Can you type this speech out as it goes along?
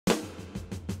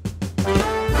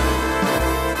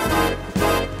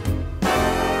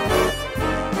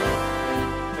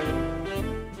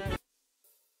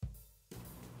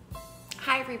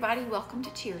everybody, welcome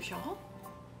to Cheers, y'all.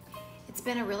 It's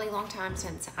been a really long time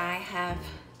since I have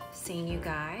seen you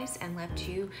guys and left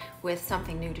you with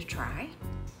something new to try.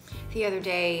 The other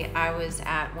day I was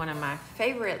at one of my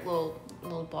favorite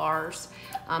little bars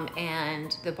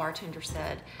and the bartender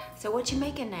said, "So what you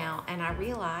making now?" And I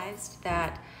realized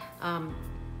that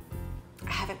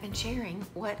I haven't been sharing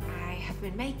what I have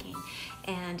been making,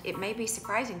 and it may be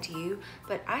surprising to you,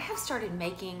 but I have started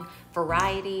making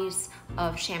varieties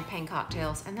of champagne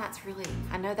cocktails, and that's really,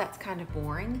 I know that's kind of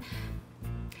boring,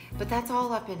 but that's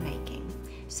all I've been making.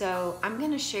 So I'm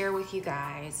gonna share with you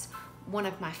guys one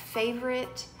of my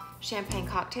favorite champagne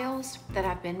cocktails that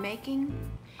I've been making.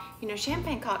 You know,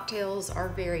 champagne cocktails are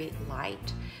very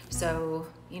light, so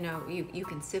you know, you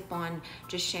can sip on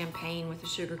just champagne with a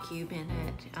sugar cube in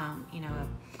it, you know, a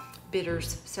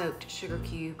bitters soaked sugar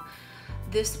cube.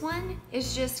 This one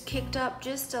is just kicked up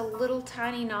just a little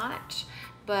tiny notch,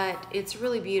 but it's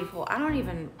really beautiful. I don't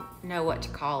even know what to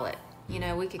call it. You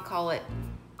know, we could call it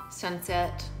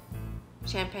sunset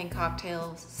champagne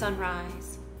cocktails,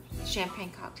 sunrise champagne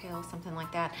cocktail, something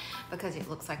like that, because it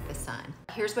looks like the sun.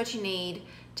 Here's what you need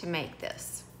to make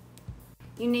this.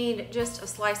 You need just a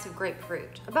slice of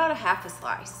grapefruit, about a half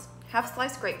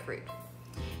slice grapefruit.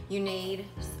 You need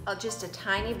just a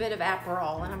tiny bit of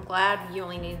aperol, and I'm glad you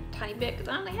only need a tiny bit because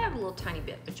I only have a little tiny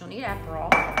bit, but you'll need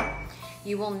aperol.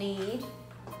 You will need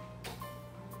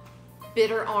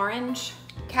bitter orange,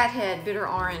 Cathead bitter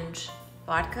orange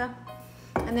vodka,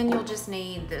 and then you'll just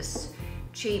need this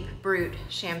cheap Brut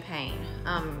champagne.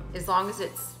 As long as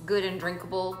it's good and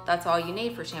drinkable, that's all you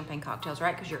need for champagne cocktails,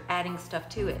 right? Because you're adding stuff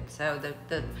to it. So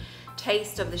the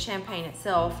taste of the champagne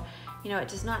itself, you know, it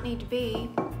does not need to be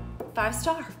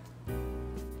 5-star.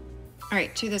 All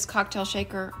right, to this cocktail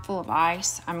shaker full of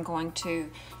ice, I'm going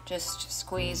to just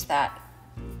squeeze that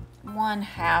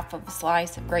 1/2 of a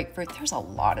slice of grapefruit. There's a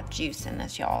lot of juice in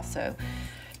this, y'all, so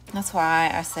that's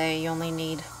why I say you only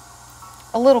need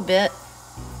a little bit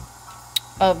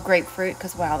of grapefruit,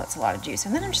 because wow, that's a lot of juice.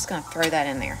 And then I'm just gonna throw that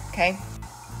in there, okay?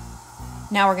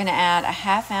 Now we're gonna add a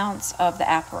 1/2 ounce of the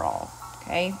aperol,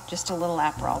 okay? Just a little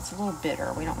aperol, it's a little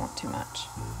bitter, we don't want too much.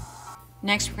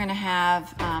 Next we're gonna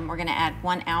add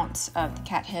 1 ounce of the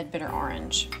Cathead bitter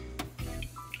orange.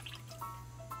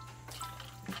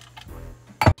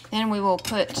 Then we will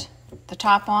put the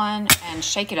top on and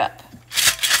shake it up.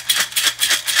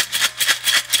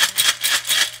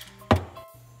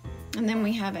 And then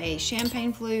we have a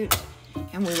champagne flute,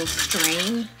 and we will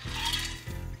strain.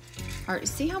 All right,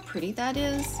 see how pretty that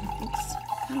is? It looks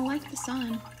kind of like the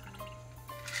sun.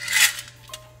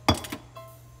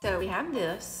 So we have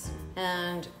this,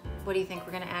 and what do you think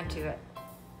we're gonna add to it?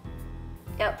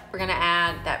 Yep, we're gonna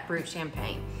add that Brut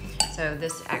champagne. So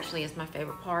this actually is my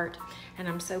favorite part, and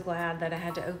I'm so glad that I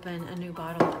had to open a new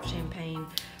bottle of champagne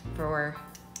for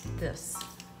this.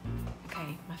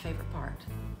 Okay, my favorite part.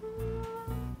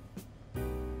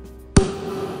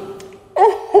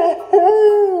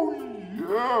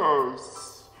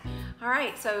 Yes. All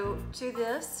right, so to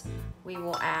this, we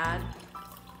will add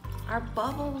our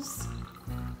bubbles.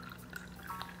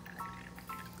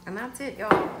 And that's it,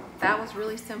 y'all. That was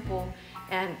really simple.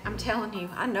 And I'm telling you,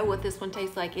 I know what this one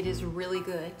tastes like. It is really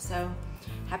good. So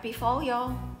happy fall,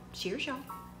 y'all. Cheers, y'all.